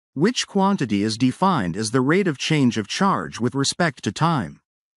Which quantity is defined as the rate of change of charge with respect to time?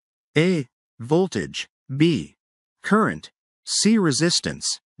 A. Voltage. B. Current. C.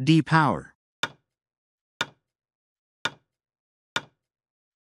 Resistance. D. Power.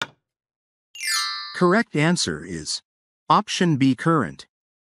 Correct answer is option B. Current.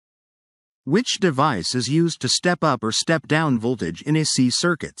 Which device is used to step up or step down voltage in AC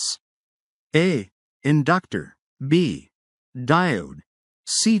circuits? A. Inductor. B. Diode.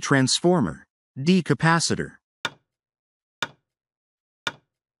 C. Transformer. D. Capacitor.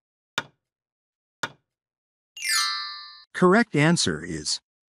 Correct answer is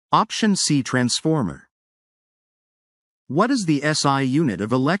option C. Transformer. What is the SI unit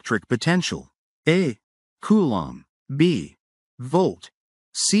of electric potential? A. Coulomb. B. Volt.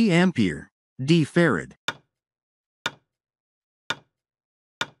 C. Ampere. D. Farad.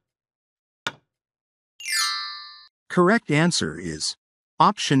 Correct answer is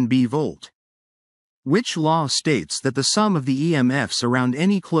option B. Volt. Which law states that the sum of the EMFs around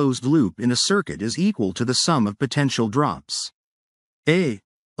any closed loop in a circuit is equal to the sum of potential drops? A.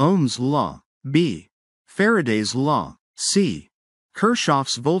 Ohm's law. B. Faraday's law. C.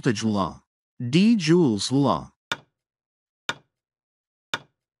 Kirchhoff's voltage law. D. Joule's law.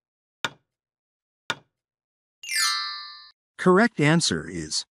 Correct answer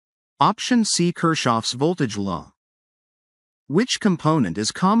is option C. Kirchhoff's voltage law. Which component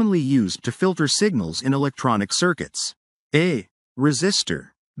is commonly used to filter signals in electronic circuits? A. Resistor.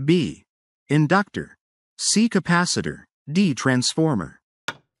 B. Inductor. C. Capacitor. D. Transformer.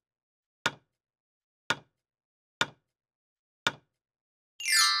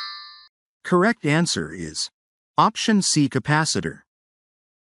 Correct answer is option C. Capacitor.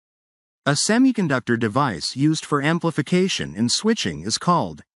 A semiconductor device used for amplification and switching is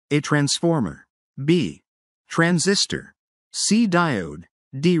called a transformer. B. Transistor. C. Diode.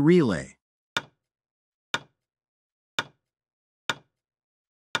 D. Relay.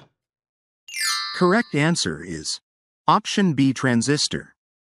 Correct answer is option B. Transistor.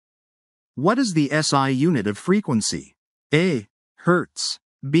 What is the SI unit of frequency? A. Hertz.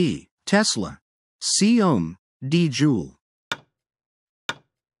 B. Tesla. C. Ohm. D. Joule.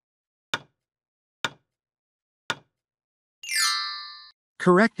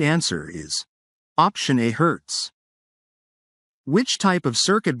 Correct answer is option A. Hertz. Which type of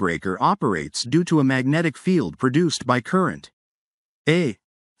circuit breaker operates due to a magnetic field produced by current? A.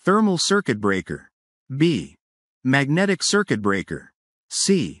 Thermal circuit breaker. B. Magnetic circuit breaker.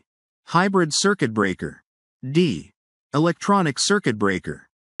 C. Hybrid circuit breaker. D. Electronic circuit breaker.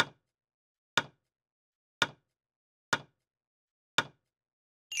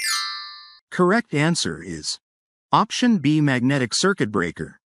 Correct answer is option B. Magnetic circuit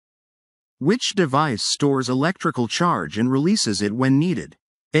breaker. Which device stores electrical charge and releases it when needed?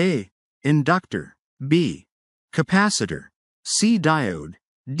 A. Inductor. B. Capacitor. C. Diode.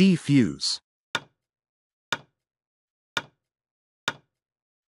 D. Fuse.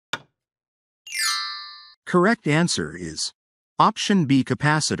 Correct answer is option B.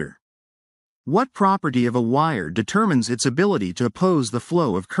 Capacitor. What property of a wire determines its ability to oppose the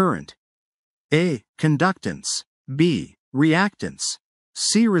flow of current? A. Conductance. B. Reactance.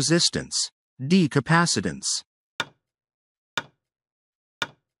 C. Resistance. D. Capacitance.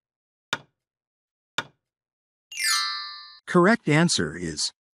 Correct answer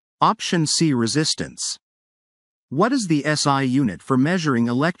is option C. Resistance. What is the SI unit for measuring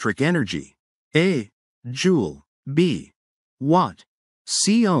electric energy? A. Joule. B. Watt.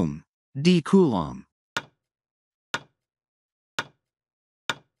 C. Ohm. D. Coulomb.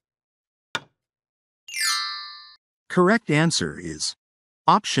 Correct answer is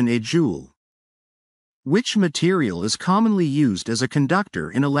option A. Joule. Which material is commonly used as a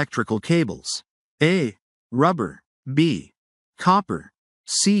conductor in electrical cables? A. Rubber. B. Copper.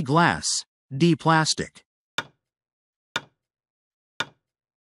 C. Glass. D. Plastic.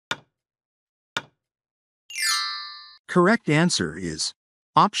 Correct answer is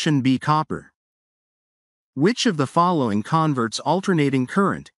option B. Copper. Which of the following converts alternating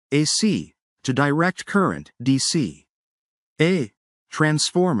current, AC, to direct current, DC? A.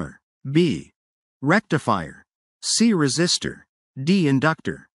 Transformer. B. Rectifier. C. Resistor. D.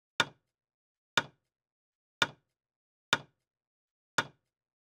 Inductor.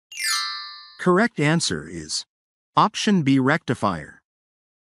 Correct answer is option B. Rectifier.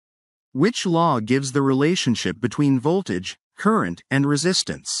 Which law gives the relationship between voltage, current, and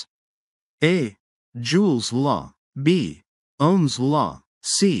resistance? A. Joule's law. B. Ohm's law.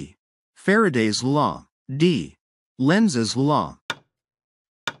 C. Faraday's law. D. Lenz's law.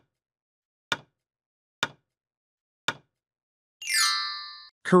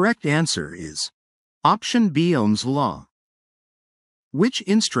 Correct answer is option B, Ohm's law. Which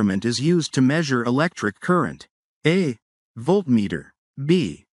instrument is used to measure electric current? A. Voltmeter.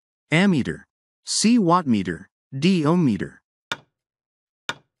 B. Ammeter. C. Wattmeter. D. Ohmmeter.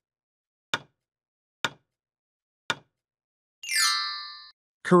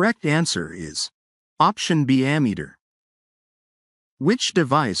 Correct answer is option B, ammeter. Which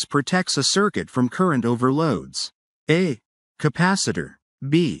device protects a circuit from current overloads? A. Capacitor.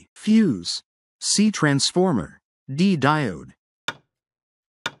 B. Fuse. C. Transformer. D. Diode.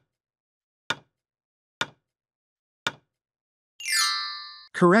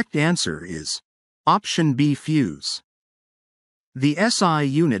 Correct answer is option B, fuse. The SI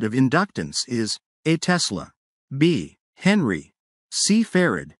unit of inductance is A. Tesla. B. Henry. C.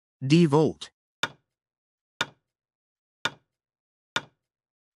 Farad. D. Volt.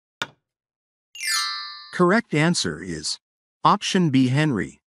 Correct answer is option B,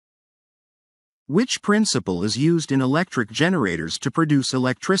 Henry. Which principle is used in electric generators to produce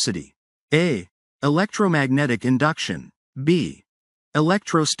electricity? A. Electromagnetic induction. B.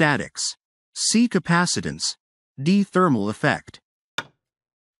 Electrostatics. C. Capacitance. D. Thermal effect.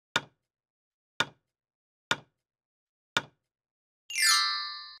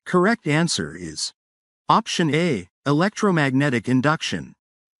 Correct answer is option A. Electromagnetic induction.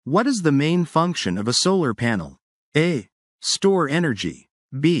 What is the main function of a solar panel? A. Store energy.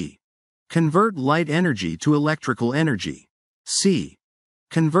 B. Convert light energy to electrical energy. C.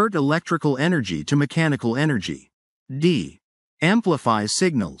 Convert electrical energy to mechanical energy. D. Amplify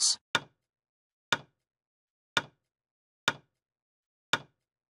signals.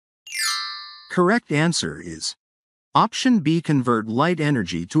 Correct answer is option B, convert light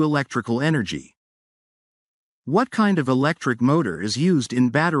energy to electrical energy. What kind of electric motor is used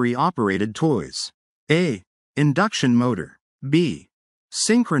in battery-operated toys? A. Induction motor. B.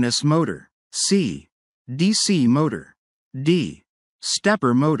 Synchronous motor. C. DC motor. D.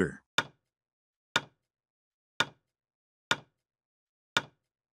 Stepper motor.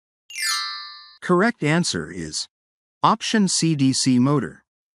 Correct answer is option C, DC motor.